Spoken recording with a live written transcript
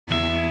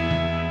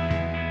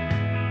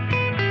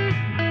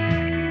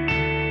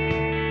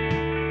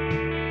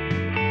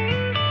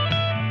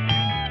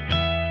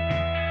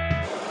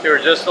Okay, we're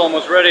just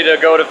almost ready to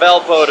go to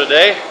Valpo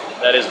today.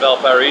 That is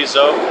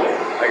Valparaiso.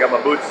 I got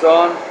my boots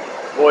on.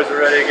 Boys are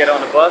ready to get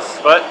on the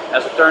bus. But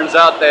as it turns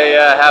out, they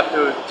have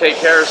to take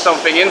care of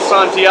something in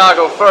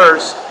Santiago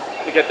first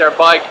to get their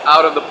bike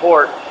out of the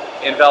port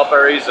in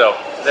Valparaiso.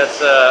 So that's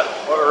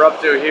what we're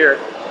up to here.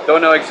 Don't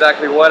know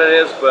exactly what it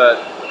is,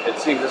 but it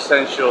seems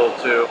essential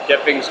to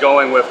get things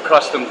going with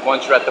customs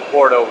once you're at the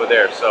port over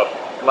there. So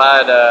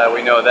glad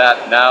we know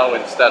that now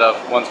instead of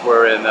once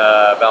we're in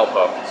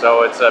Valpo.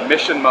 So it's a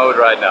mission mode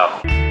right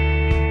now.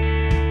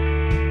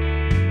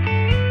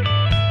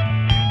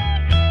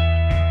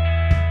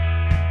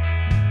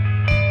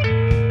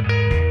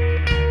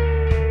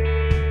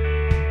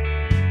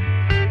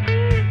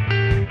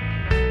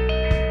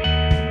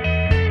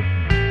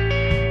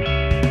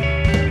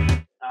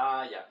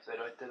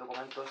 Pero este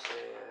documento se...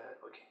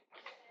 Okay.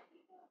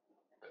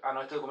 Ah,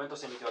 no, este documento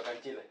se emitió acá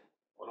en Chile.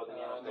 ¿O lo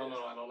tenían ustedes? No.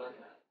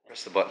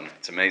 Press the button.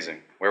 It's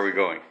amazing. Where are we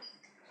going?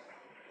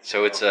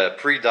 So it's a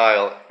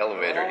pre-dial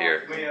elevator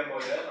here.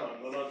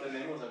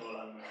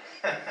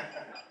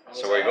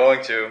 So we're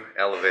going to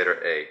elevator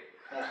A.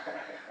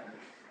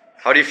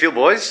 How do you feel,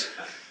 boys?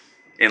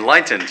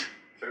 Enlightened.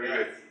 Very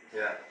good.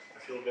 Yeah, I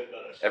feel a bit better.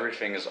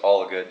 Everything is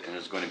all good, and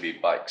there's going to be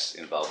bikes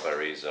in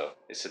Valparaiso.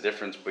 It's the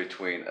difference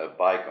between a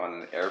bike on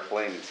an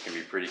airplane. It's going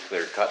to be pretty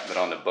clear cut, but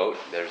on a boat,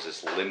 there's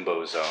this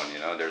limbo zone, you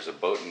know? There's a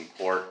boat in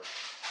port,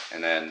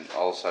 and then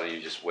all of a sudden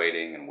you're just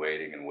waiting and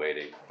waiting and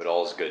waiting, but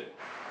all's good.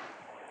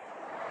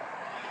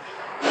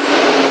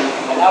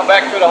 And now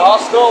back to the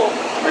hostel.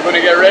 We're going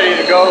to get ready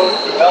to go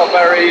to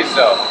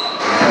Valparaiso.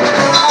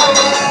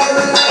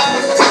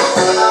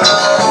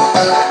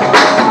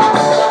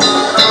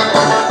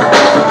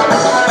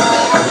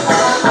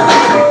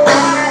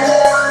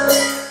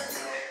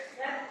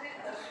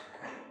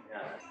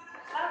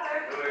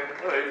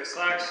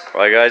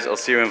 Alright guys, I'll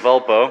see you in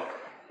Valpo.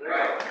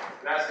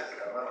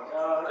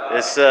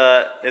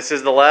 This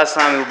is the last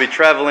time we'll be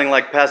traveling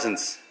like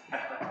peasants.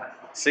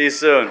 See you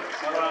soon.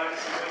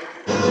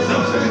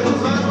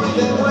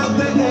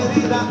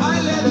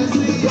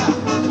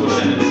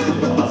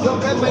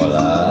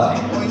 Hola.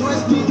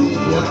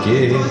 ¿Por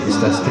qué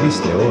estás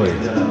triste hoy?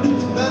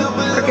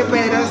 Porque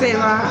Pedro se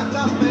va.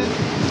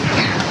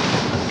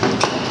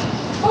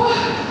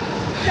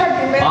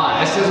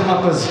 Esto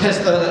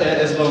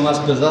es lo más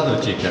pesado,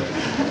 chica.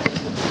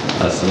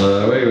 Hasta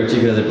luego,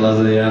 chicas de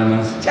Plaza de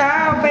Armas.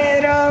 Chao,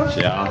 Pedro.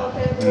 Chao.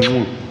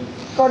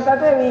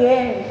 Córtate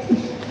bien.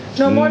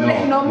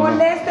 No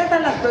molestes a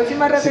las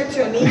próximas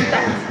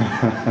recepcionistas.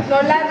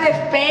 No las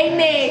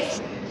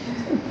despeines.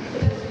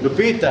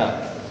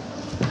 Lupita.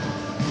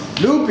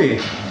 Lupi.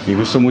 Me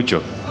gustó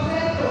mucho.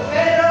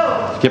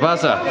 Pedro. ¿Qué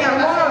pasa? Mi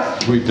amor.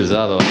 Muy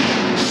pesado.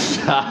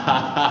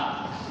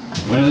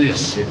 Buenos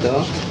días.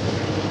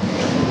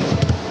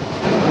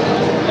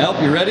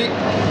 Help, you ready?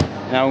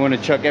 Now I'm going to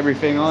chuck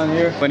everything on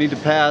here. I need to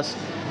pass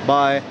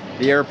by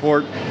the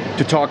airport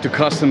to talk to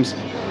customs.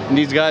 And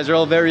these guys are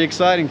all very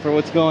exciting for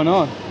what's going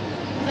on.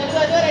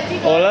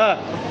 Hola.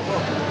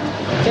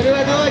 Saludos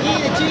a todos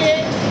aquí de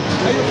Chile.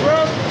 Are you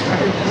from?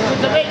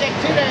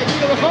 Chile, aquí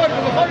lo mejor.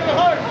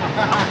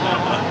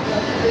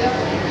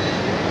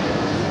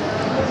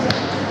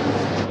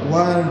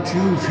 1,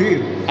 2,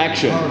 3.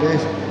 Action.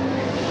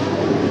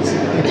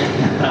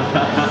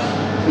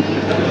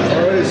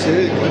 Ahora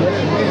sí.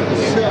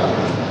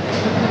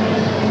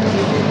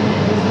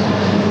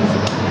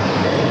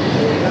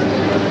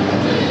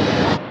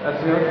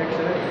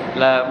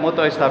 La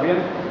moto está bien.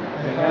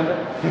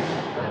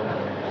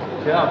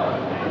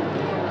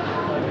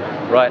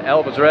 Right,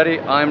 Elba's ready.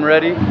 I'm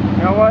ready. You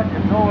know what?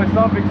 It's always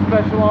something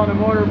special on a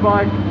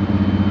motorbike.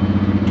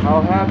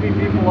 How happy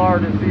people are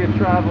to see a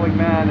traveling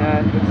man.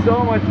 It's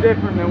so much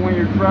different than when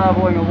you're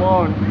traveling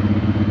alone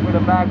with a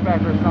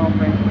backpack or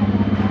something.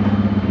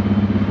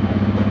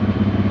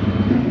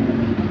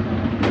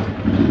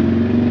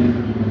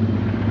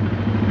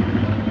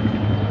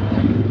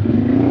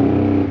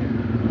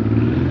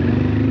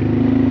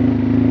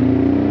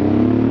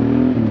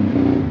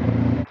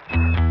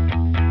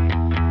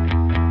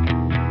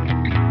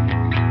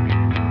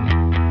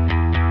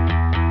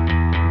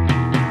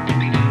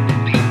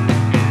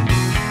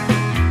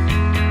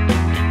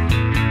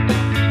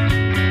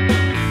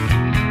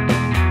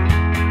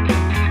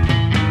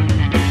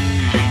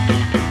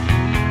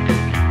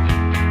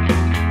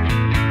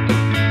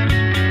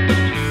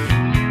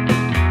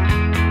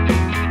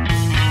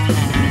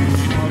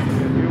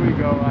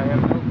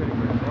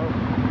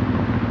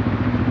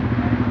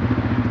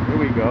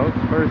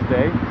 First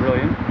day,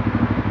 brilliant.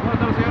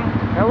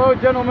 Hello,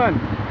 gentlemen.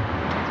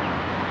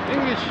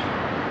 English.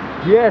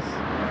 Yes.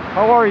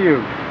 How are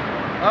you?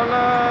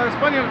 Habla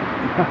español.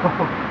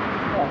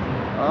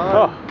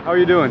 Oh, how are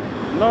you doing?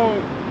 No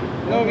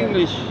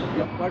English.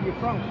 Where are you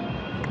from?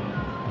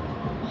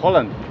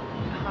 Holland.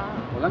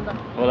 Holanda.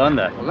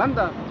 Holanda.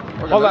 Holanda.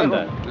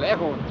 Holanda.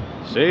 Lejos.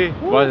 Sí.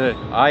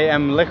 I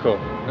am Lejo.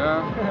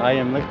 Ya. I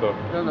am Lejo.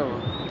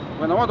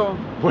 Buena moto.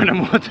 Buena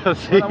moto,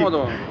 sí. Buena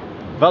moto.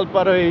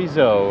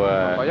 Valparaiso.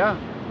 Para allá,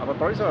 a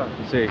Valparaiso.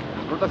 Sí.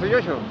 Ruta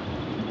 68.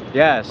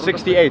 Yeah,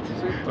 68.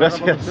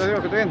 Gracias.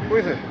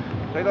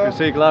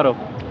 Sí, claro.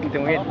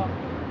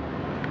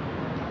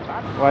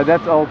 Well,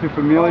 that's all too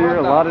familiar.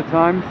 A lot of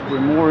times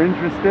we're more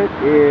interested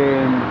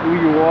in who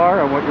you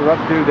are and what you're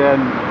up to than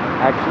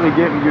actually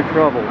giving you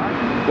trouble.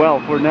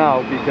 Well, for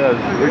now, because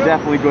we're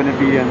definitely going to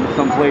be in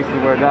some places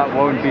where that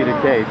won't be the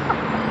case.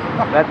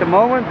 At the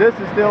moment, this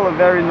is still a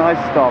very nice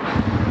stop.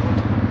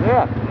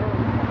 Yeah.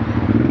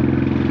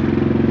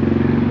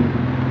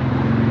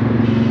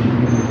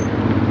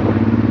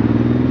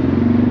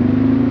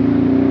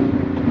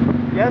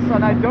 Yes,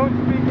 and I don't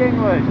speak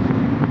English,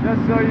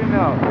 just so you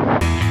know.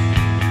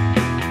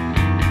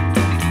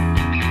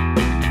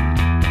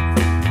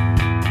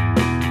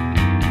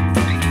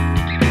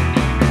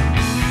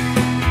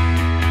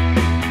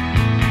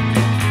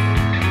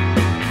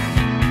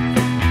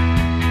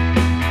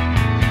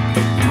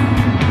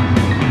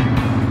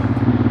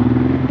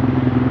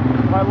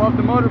 I love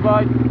the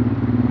motorbike.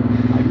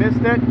 I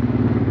missed it.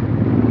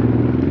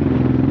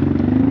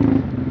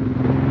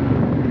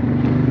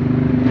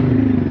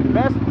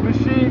 Best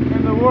machine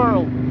in the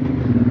world.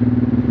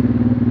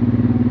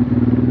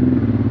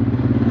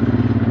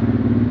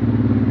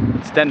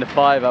 It's 10 to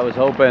 5. I was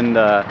hoping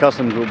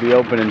customs will be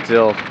open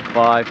until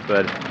 5,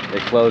 but they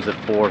close at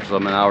 4, so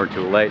I'm an hour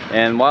too late.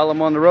 And while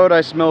I'm on the road,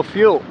 I smell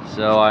fuel.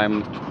 So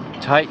I'm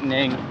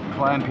tightening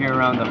clamp here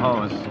around the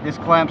hose. This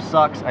clamp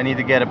sucks. I need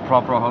to get a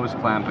proper hose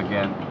clamp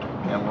again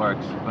that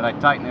works, but I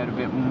tighten it a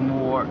bit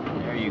more.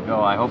 There you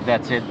go. I hope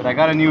that's it, but I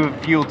got a new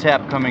fuel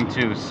tap coming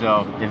too,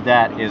 so if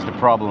that is the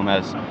problem,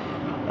 as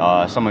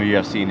some of you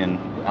have seen in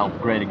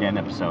Great Again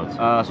episodes,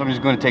 so I'm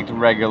just going to take the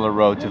regular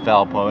road to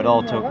Valpo. It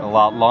all took a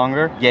lot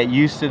longer. Get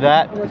used to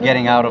that,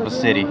 getting out of a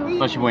city,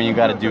 especially when you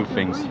got to do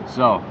things.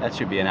 So that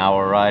should be an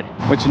hour ride.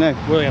 What's your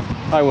name? William.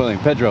 Hi William.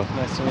 Pedro.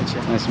 Nice to meet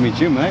you. Nice to meet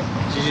you, mate.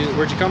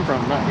 Where'd you come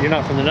from? You're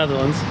not from the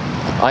Netherlands.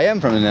 I am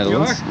from the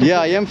Netherlands. You are?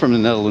 Yeah, I am from the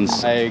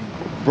Netherlands. I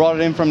brought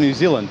it in from New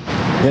Zealand.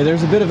 Yeah,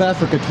 there's a bit of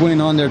Africa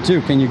twin on there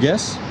too. Can you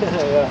guess?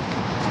 Yeah.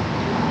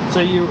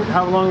 So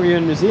how long were you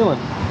in New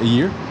Zealand? A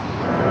year?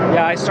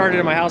 Yeah, I started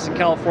in my house in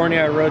California.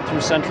 I rode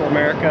through Central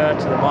America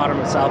to the bottom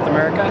of South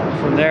America.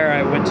 From there,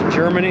 I went to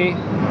Germany,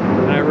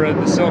 and I rode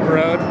the Silk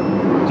Road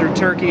through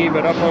Turkey,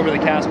 but up over the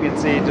Caspian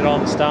Sea, did all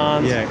the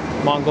stans,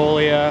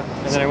 Mongolia,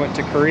 and then I went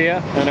to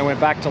Korea, and I went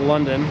back to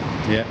London.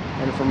 Yeah.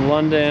 And from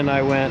London,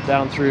 I went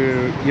down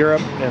through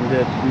Europe and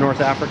did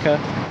North Africa,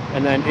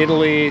 and then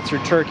Italy,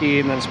 through Turkey,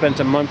 and then spent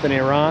a month in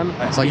Iran.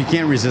 It's like you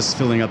can't resist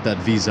filling up that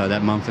visa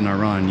that month in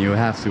Iran. You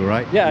have to,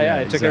 right?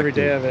 Yeah, I took every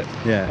day of it.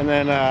 Yeah. And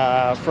then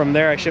from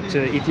there I shipped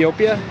to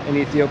Ethiopia, and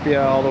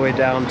Ethiopia all the way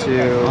down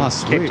to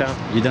Cape Town.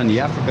 You done the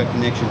Africa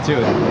connection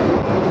too.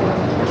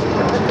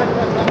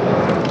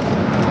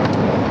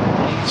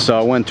 So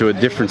I went to a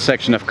different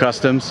section of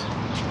customs.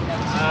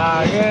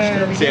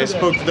 See, I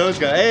spoke to those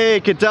guys.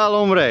 Hey, ¿qué tal,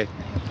 hombre?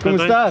 ¿Cómo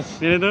estás?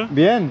 Bien, ¿y tú?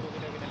 Bien.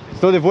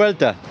 Estoy de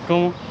vuelta.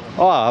 ¿Cómo?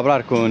 A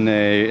hablar con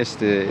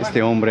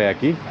este hombre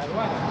aquí.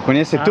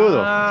 Conoce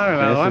todo.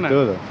 Conoce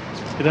todo.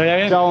 Que te vaya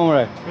bien. Chao,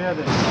 hombre.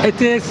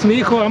 Este es mi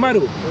hijo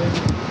Amaru,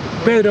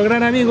 Pedro,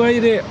 gran amigo ahí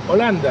de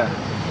Holanda,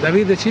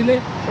 David de Chile.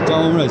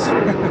 Chao, hombres.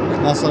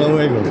 Hasta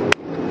luego.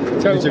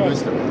 Chao. Mucho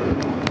gusto.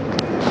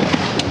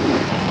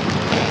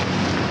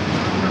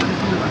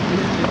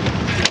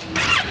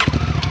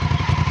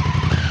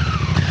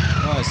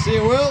 All right, see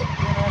you, Will.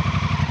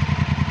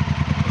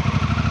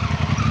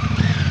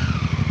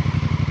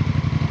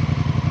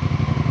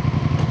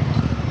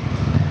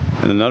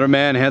 And another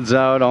man heads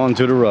out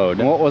onto the road.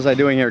 And what was I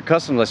doing here at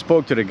customs? I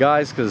spoke to the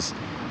guys because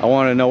I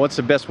wanted to know what's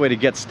the best way to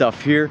get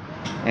stuff here.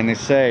 And they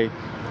say,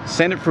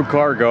 send it for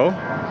cargo.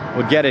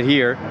 We'll get it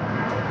here.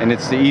 And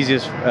it's the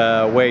easiest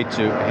way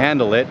to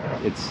handle it.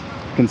 It's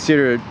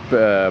considered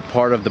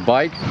part of the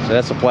bike. So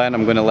that's the plan.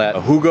 I'm gonna let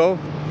Hugo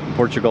in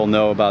Portugal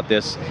know about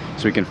this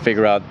so we can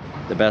figure out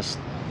the best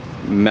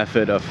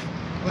method of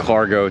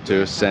cargo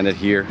to send it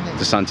here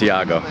to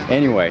Santiago.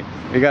 Anyway,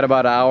 we got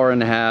about an hour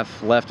and a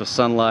half left of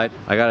sunlight.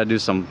 I gotta do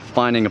some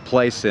finding a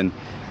place in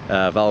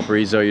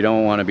Valparaiso. You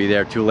don't want to be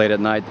there too late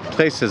at night. The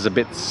place is a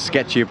bit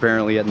sketchy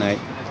apparently at night,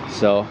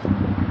 so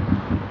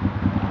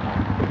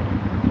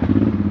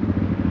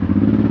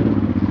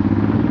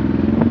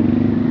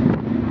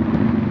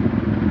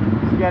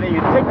just getting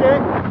a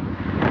ticket.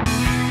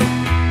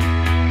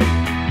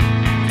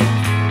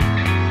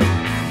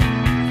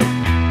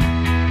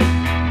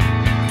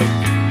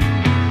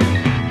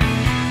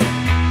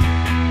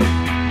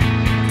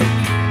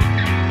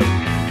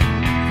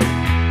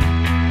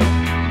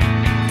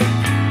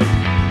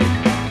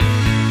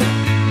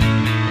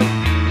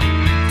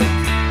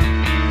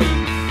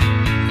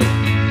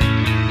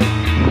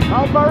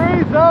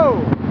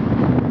 Valparaiso!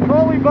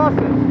 Trolley buses.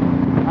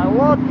 I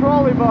love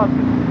trolley buses.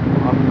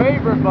 My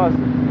favorite buses.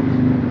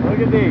 Look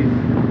at these.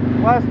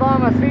 Last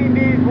time I seen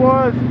these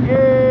was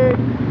in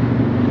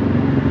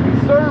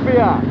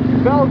Serbia,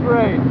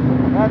 Belgrade.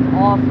 That's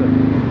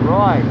awesome.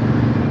 Right.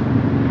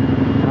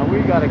 Now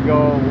we gotta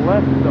go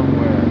left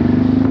somewhere.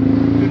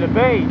 To the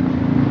bay.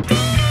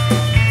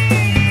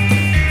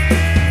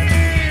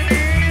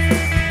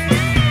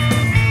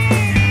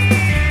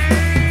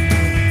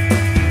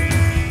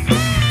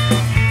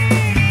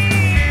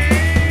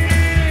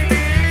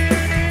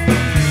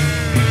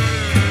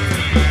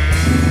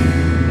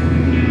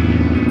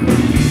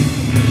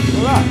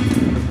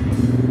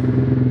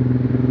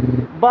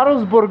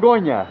 Barros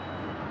Borgoña.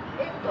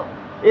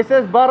 It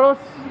says Barros.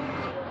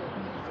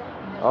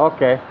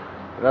 Okay,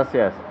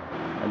 gracias.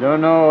 I don't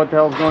know what the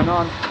hell's going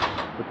on,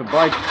 but the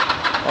bike's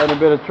having a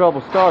bit of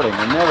trouble starting.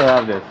 I never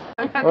have this.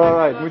 All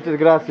right, muchas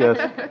gracias.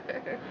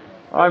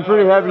 I'm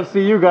pretty happy to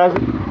see you guys.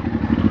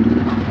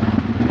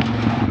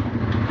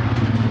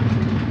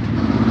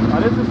 Now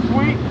this is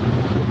sweet.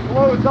 It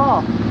flows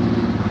off.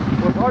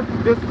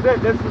 This is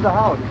it. This is the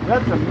house.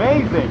 That's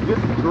amazing. This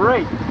is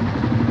great.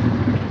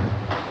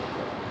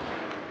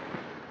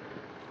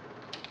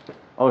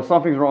 Oh,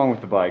 something's wrong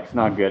with the bike. It's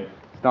not good.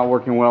 It's not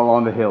working well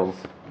on the hills.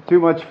 Too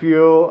much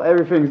fuel.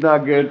 Everything's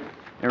not good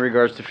in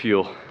regards to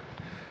fuel.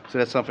 So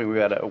that's something we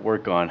gotta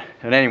work on.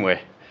 And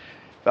anyway,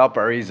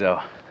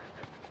 Valparaiso.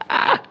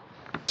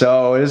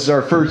 So this is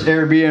our first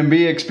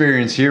Airbnb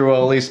experience here.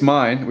 Well, at least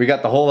mine. We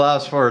got the whole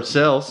house for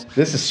ourselves.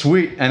 This is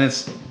sweet, and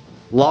it's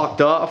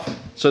locked off,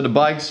 so the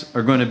bikes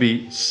are going to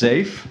be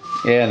safe.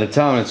 Yeah, and the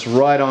town, it's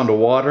right on the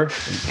water.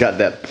 It's got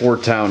that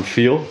port town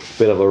feel,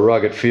 bit of a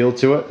rugged feel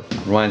to it.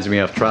 Reminds me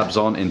of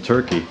Trabzon in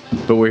Turkey,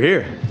 but we're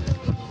here.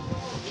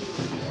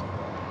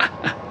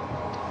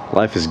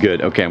 Life is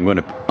good. Okay, I'm going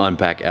to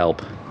unpack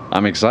Alp.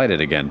 I'm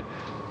excited again,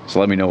 so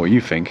let me know what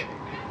you think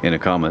in the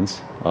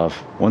comments of,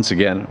 once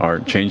again, our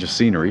change of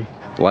scenery.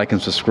 Like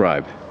and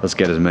subscribe. Let's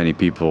get as many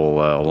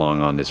people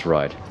along on this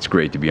ride. It's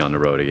great to be on the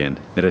road again.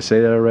 Did I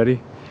say that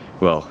already?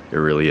 Well, it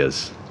really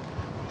is.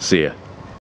 See ya.